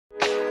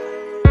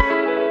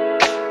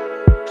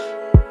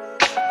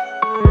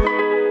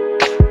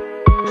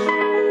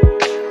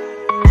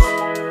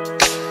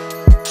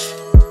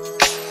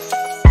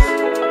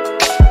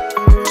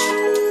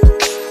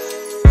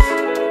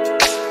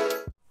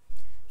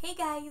Hey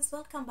guys,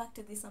 welcome back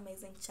to this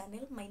amazing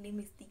channel. My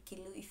name is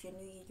Dikilu. If you're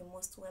new, you're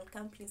most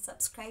welcome. Please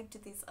subscribe to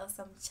this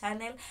awesome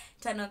channel.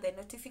 Turn on the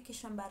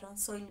notification button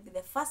so you'll be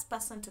the first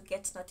person to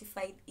get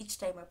notified each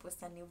time I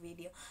post a new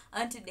video.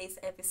 On today's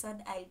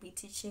episode, I'll be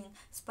teaching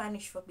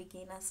Spanish for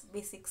beginners,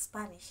 basic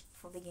Spanish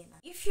for beginners.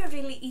 If you're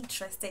really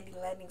interested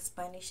in learning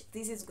Spanish,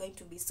 this is going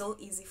to be so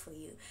easy for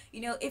you.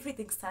 You know,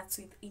 everything starts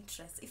with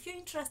interest. If you're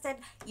interested,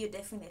 you're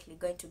definitely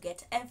going to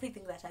get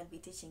everything that I'll be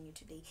teaching you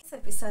today. This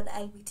episode,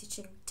 I'll be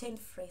teaching 10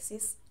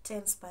 phrases,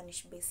 10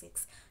 Spanish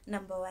basics.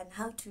 Number one,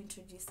 how to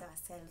introduce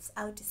ourselves.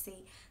 How to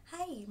say,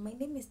 hi, my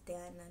name is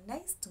Diana,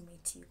 nice to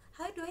meet you.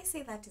 How do I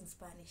say that in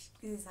Spanish?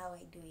 This is how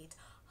I do it.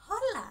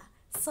 Hola,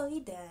 soy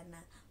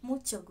Diana,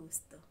 mucho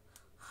gusto.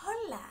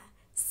 Hola,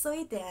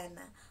 soy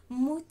Diana,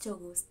 mucho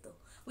gusto.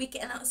 We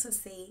can also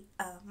say,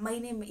 my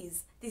name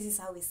is, this is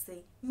how we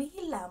say, mi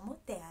llamo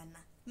Diana,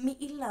 mi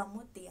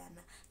llamo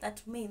Diana.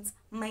 That means,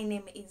 my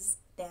name is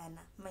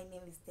Diana, my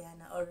name is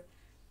Diana, or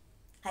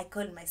I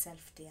call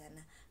myself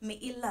Diana. Me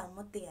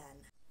llamo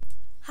Diana.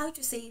 How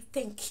to say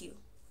thank you?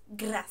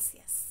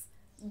 Gracias.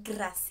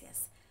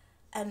 Gracias.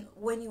 And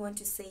when you want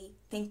to say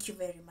thank you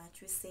very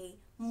much, we say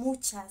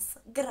muchas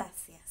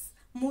gracias.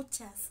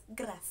 Muchas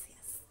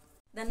gracias.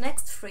 The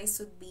next phrase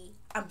would be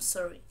I'm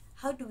sorry.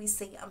 How do we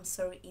say I'm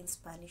sorry in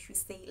Spanish? We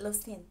say lo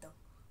siento.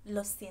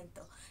 Lo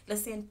siento. Lo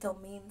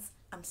siento means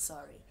I'm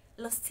sorry.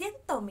 Lo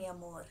siento, mi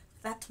amor.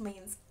 That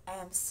means I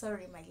am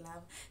sorry, my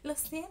love. Lo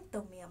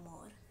siento, mi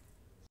amor.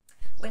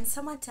 When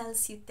someone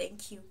tells you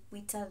thank you,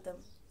 we tell them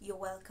you're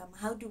welcome.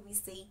 How do we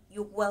say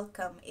you're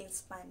welcome in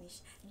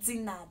Spanish? De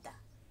nada.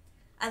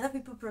 Other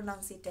people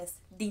pronounce it as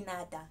de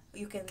nada.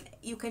 You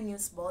can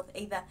use both,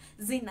 either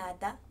de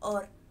nada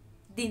or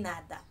de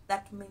nada.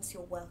 That means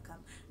you're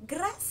welcome.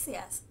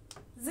 Gracias.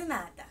 De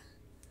nada.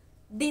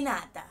 De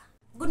nada.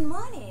 Good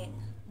morning.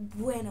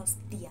 Buenos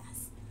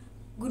dias.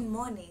 Good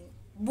morning.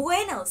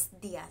 Buenos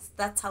dias.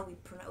 That's how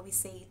we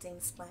say it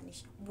in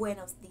Spanish.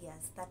 Buenos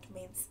dias. That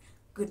means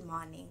good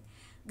morning.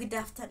 Good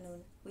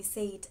afternoon, we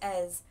say it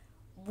as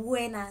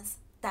buenas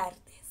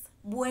tardes.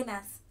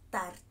 Buenas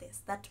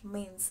tardes. That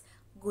means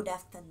good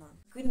afternoon.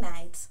 Good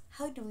night.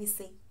 How do we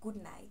say good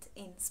night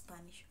in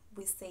Spanish?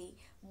 We say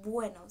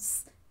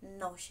buenos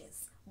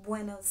noches.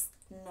 Buenos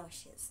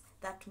noches.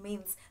 That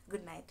means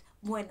good night.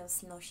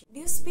 Buenos noches.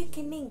 Do you speak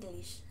in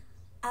English?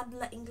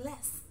 Habla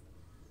inglés.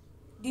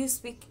 Do you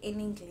speak in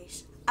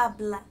English?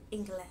 Habla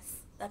inglés.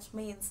 That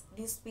means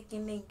do you speak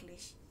in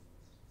English?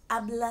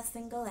 Hablas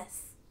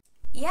inglés.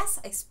 Yes,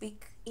 I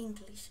speak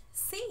English.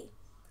 Sí,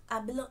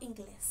 hablo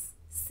inglés.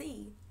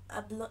 Sí,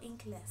 hablo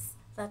inglés.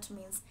 That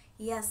means,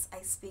 yes,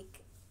 I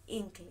speak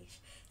English.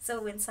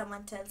 So when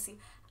someone tells you,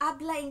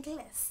 habla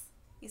inglés,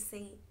 you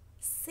say,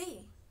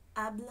 sí,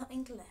 hablo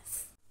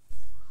inglés.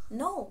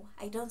 No,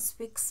 I don't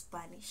speak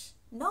Spanish.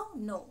 No,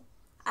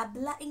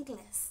 habla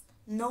inglés.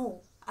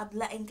 No,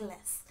 habla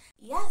inglés.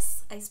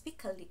 Yes, I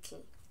speak a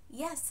little.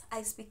 Yes,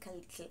 I speak a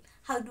little.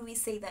 How do we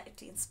say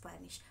that in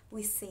Spanish?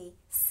 We say,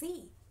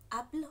 sí,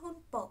 hablo un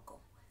poco.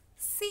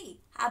 Sí,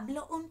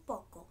 hablo un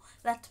poco.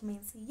 That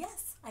means,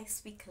 yes, I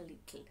speak a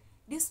little.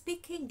 Do you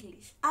speak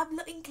English?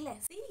 Hablo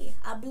inglés. Sí,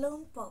 hablo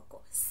un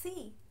poco.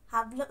 Sí,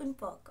 hablo un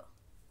poco.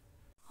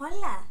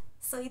 Hola,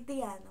 soy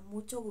Diana,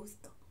 mucho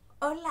gusto.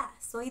 Hola,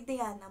 soy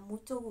Diana,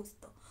 mucho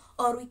gusto.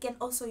 Or we can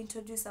also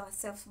introduce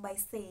ourselves by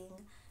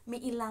saying, mi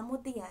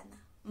llamo Diana.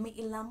 Mi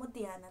llamo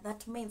Diana.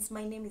 That means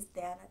my name is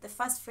Diana. The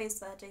first phrase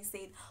that I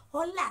said,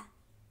 hola,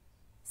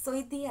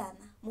 soy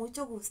Diana,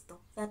 mucho gusto.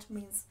 That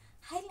means,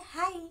 hi,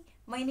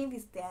 my name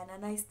is Diana,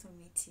 nice to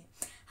meet you.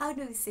 How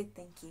do we say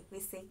thank you? We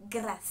say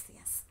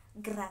gracias,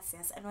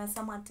 gracias. And when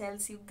someone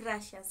tells you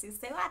gracias, you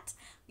say what?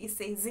 We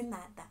say de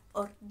nada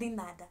or de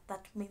nada.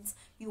 That means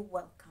you're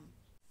welcome.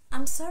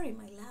 I'm sorry,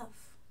 my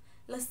love.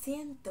 Lo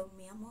siento,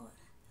 mi amor.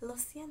 Lo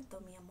siento,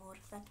 mi amor.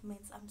 That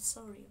means I'm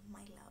sorry,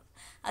 my love.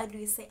 How do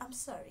we say I'm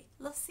sorry?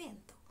 Lo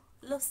siento,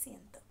 lo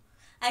siento.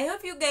 I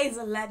hope you guys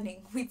are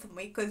learning with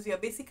me because you're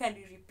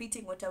basically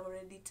repeating what I've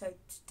already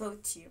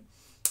taught you.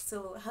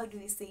 So how do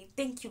we say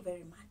thank you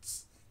very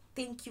much?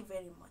 Thank you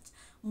very much.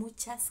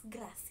 Muchas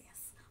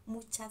gracias.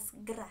 Muchas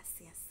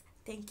gracias.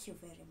 Thank you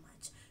very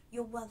much.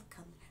 You're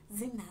welcome.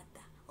 De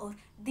nada or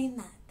de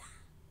nada.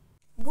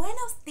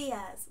 Buenos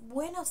dias.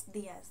 Buenos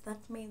dias.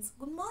 That means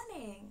good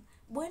morning.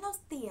 Buenos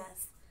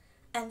dias.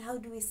 And how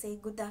do we say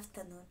good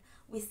afternoon?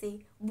 We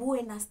say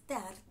buenas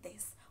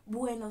tardes.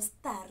 Buenos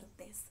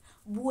tardes.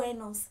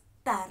 Buenos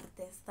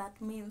tardes.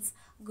 That means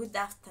good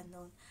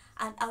afternoon.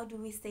 And how do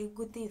we say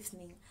good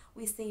evening?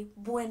 We say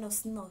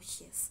buenos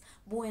noches.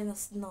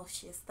 Buenos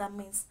noches. That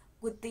means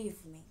good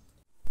evening.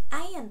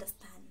 I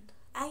understand.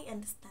 I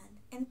understand.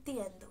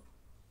 Entiendo.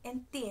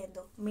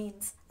 Entiendo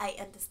means I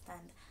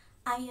understand.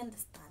 I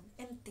understand.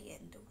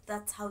 Entiendo.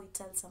 That's how you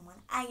tell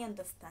someone I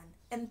understand.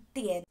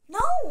 Entiendo.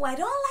 No, I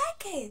don't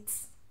like it.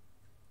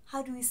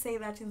 How do we say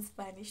that in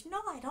Spanish? No,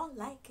 I don't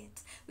like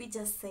it. We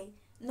just say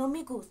no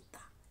me gusta.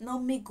 No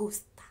me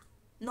gusta.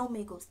 No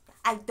me gusta.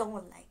 I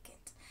don't like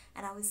it.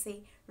 And I will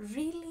say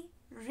really,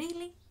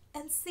 really,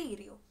 en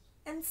serio.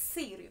 En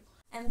serio.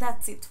 And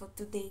that's it for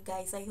today,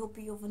 guys. I hope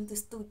you've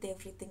understood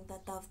everything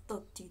that I've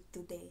taught you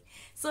today.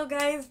 So,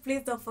 guys,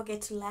 please don't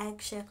forget to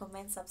like, share,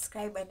 comment,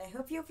 subscribe, and I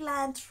hope you've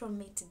learned from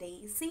me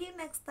today. See you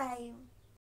next time.